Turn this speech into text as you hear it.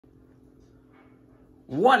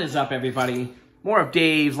What is up, everybody? More of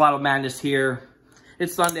Dave's Lotto Madness here.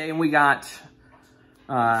 It's Sunday, and we got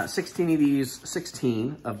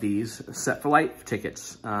 16 of these set for life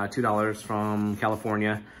tickets. $2 from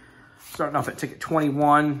California. Starting off at ticket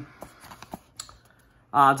 21.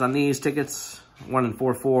 Odds on these tickets, 1 in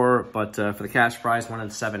 4-4, but for the cash prize, 1 in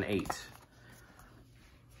 7-8.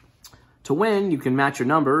 To win, you can match your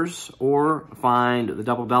numbers or find the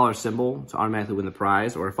double dollar symbol to automatically win the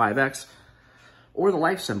prize, or a 5X, or the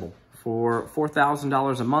life symbol for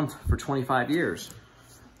 $4,000 a month for 25 years.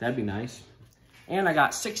 That'd be nice. And I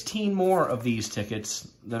got 16 more of these tickets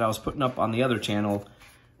that I was putting up on the other channel,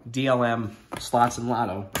 DLM Slots and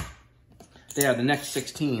Lotto. They are the next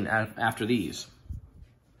 16 after these.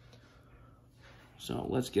 So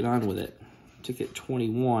let's get on with it. Ticket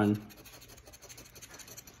 21.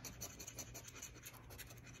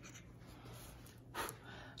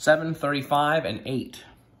 $7, $35, and $8.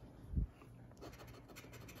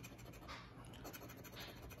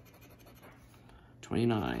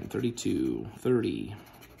 $29, $32, $30,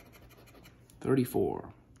 $34,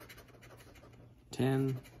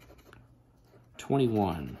 $10,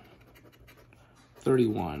 $21,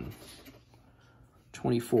 $31,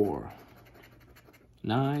 $24,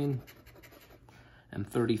 $9, and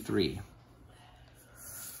 $33.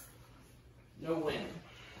 No win.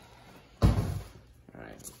 All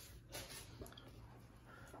right.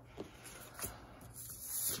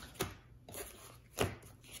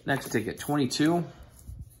 Next ticket, 22.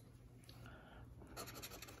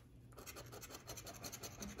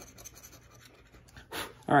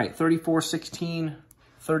 All right, 34, 16,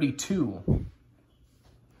 32.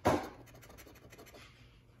 Make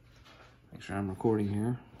sure I'm recording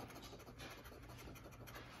here.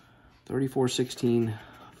 34, 16,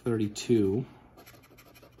 32.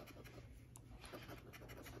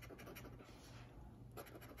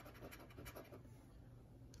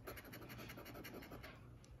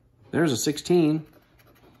 There's a 16.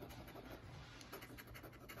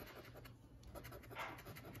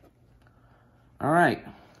 All right.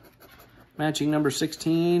 Matching number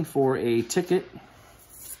 16 for a ticket.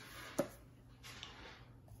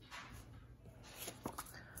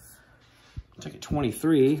 Ticket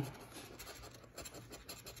 23.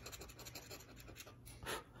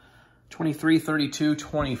 23, 32,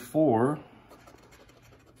 24.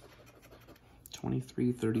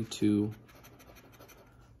 23, 32,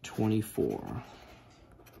 24.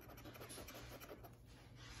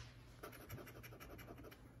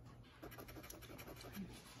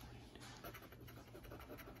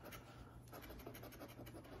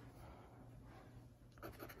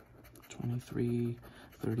 $23,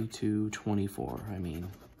 $32, $24, I mean.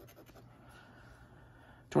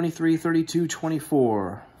 $23, $32,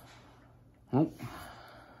 $24. Oh. All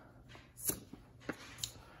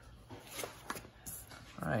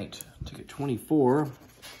right, ticket 24.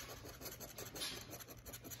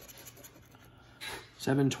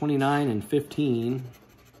 7, 29, and 15.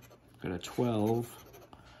 Got a 12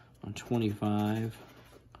 on 25,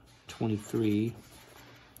 23,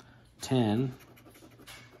 10,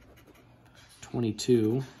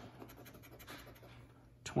 22,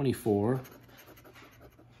 24,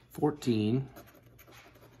 14,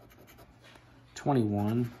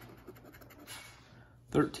 21,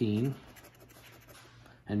 13,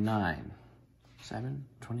 and 9. 7,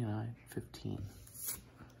 29, 15.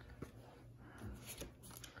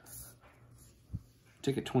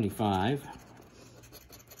 Ticket 25.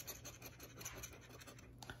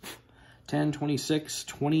 10, 26,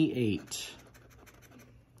 28.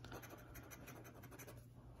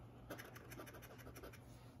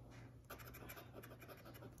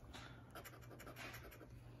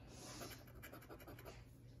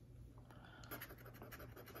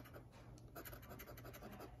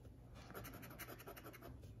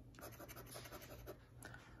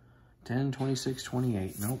 $10, 26,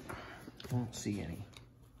 28. Nope. Don't see any.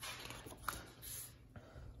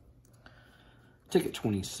 Ticket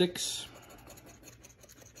 26.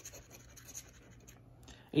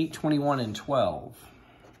 8, 21, and 12.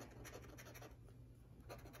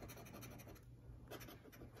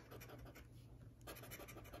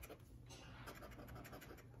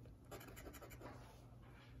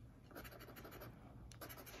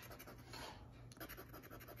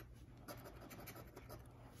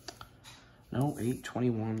 No, 8,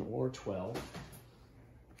 21, or 12.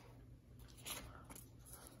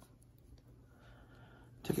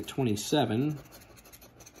 Ticket 27.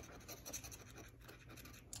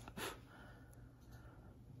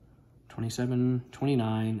 27,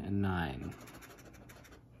 29, and 9.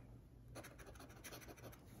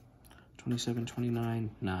 27,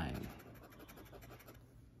 29, 9.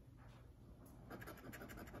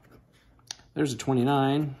 There's a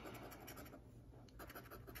 29.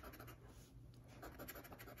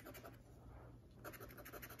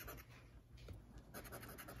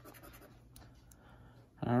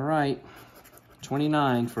 All right,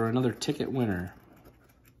 29 for another ticket winner.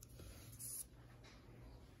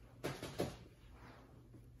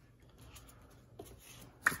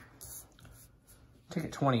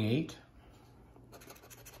 Ticket 28.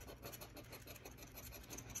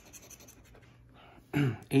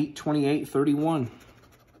 Eight 28 31.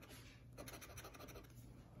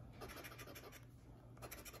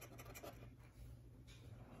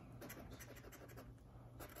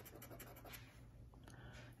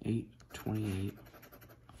 Eight 28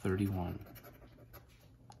 31.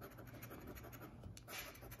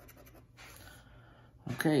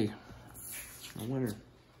 Okay, a winner.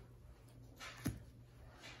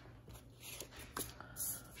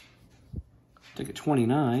 Ticket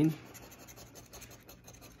 29.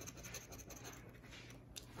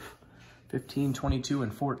 15, 22,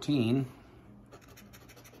 and 14.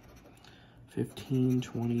 15,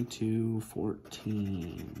 22,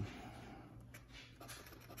 14.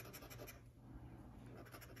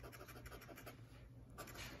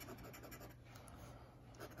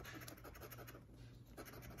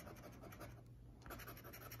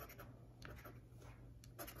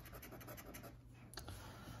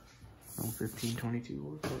 Oh, 15,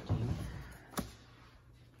 22, or 14.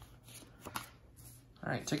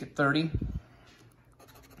 All right, ticket 30.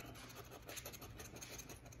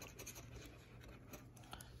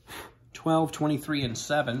 $12, 23, and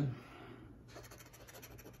 7.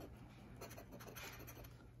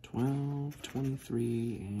 12,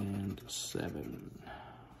 23, and 7.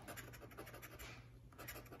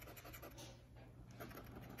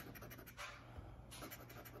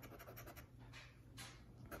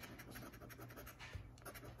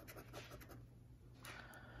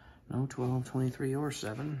 No 12, 23, or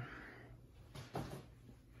 7.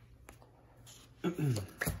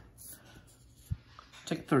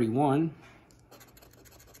 Ticket 31.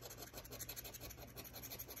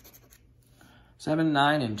 7,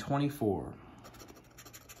 9, and 24.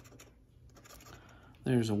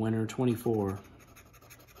 There's a winner, 24.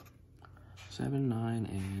 7, 9,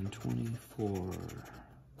 and 24.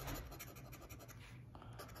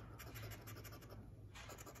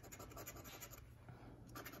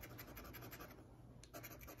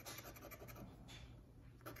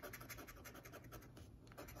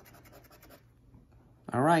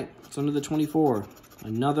 All right, it's under the 24.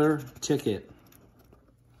 Another ticket.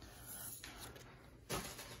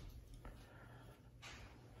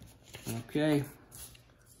 Okay,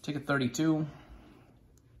 ticket 32.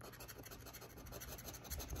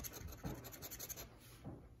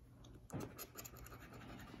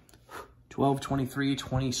 $12, 23,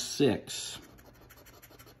 26.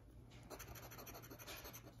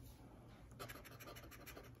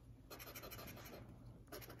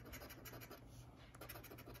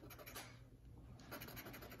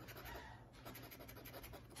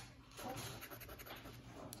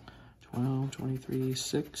 $12, 23,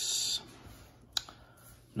 6.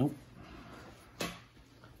 Nope.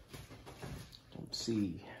 Don't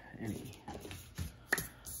see any.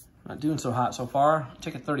 Not doing so hot so far.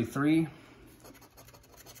 Ticket 33.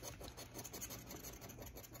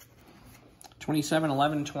 27,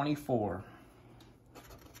 11, 24.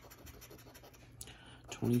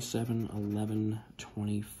 27, 11,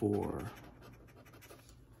 24.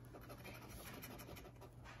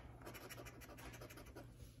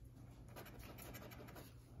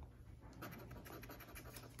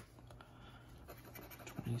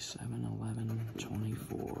 $27, 11,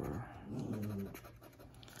 24.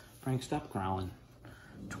 Frank, stop growling.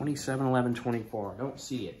 27, 11, 24. I don't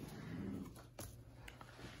see it.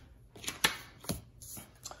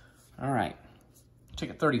 All right.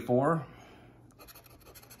 Ticket 34.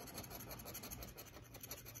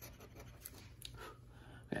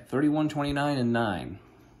 Okay, 31, 29, and 9.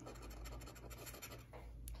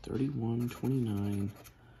 31, 29,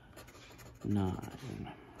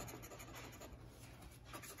 9.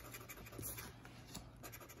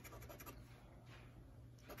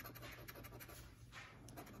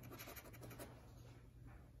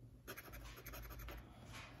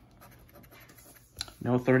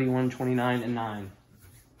 No 31, 29, and 9.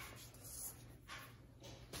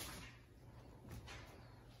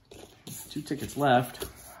 Two tickets left.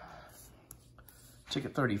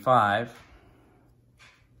 Ticket 35.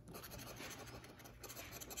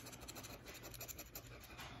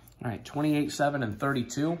 All right, 28, 7, and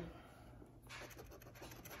 32.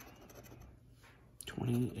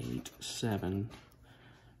 28, 7,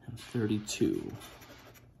 and 32.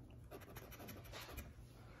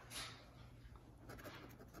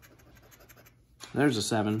 There's a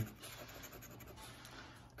 7.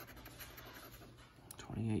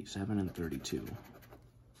 28, 7, and 32.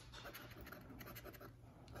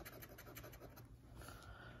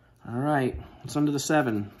 All right, it's under the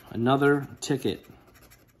 7. Another ticket.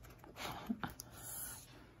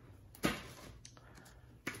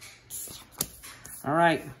 All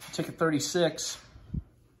right, ticket 36.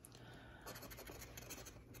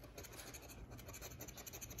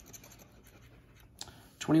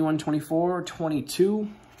 $21, $24, $22.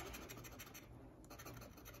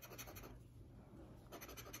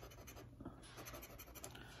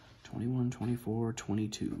 $21, $24,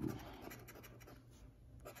 $22.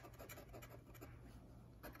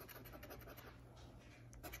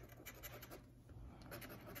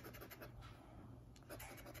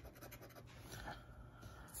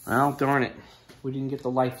 Well, darn it. We didn't get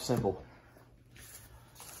the life symbol.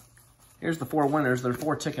 Here's the 4 winners. They're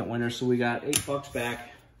 4 ticket winners, so we got $8 back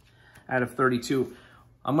out of 32.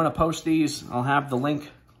 I'm going to post these. I'll have the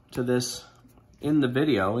link to this in the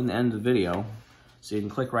video, in the end of the video, so you can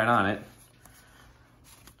click right on it.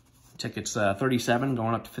 Tickets 37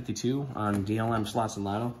 going up to 52 on DLM Slots and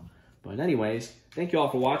Lotto. But anyways, thank you all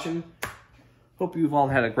for watching. Hope you've all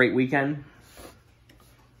had a great weekend.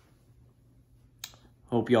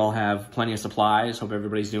 Hope you all have plenty of supplies. Hope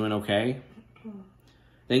everybody's doing okay.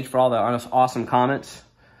 Thank you for all the awesome comments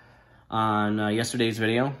on yesterday's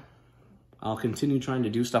video. I'll continue trying to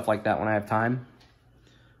do stuff like that when I have time.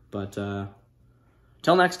 But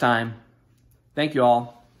till next time, thank you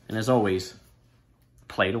all. And as always,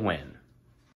 play to win.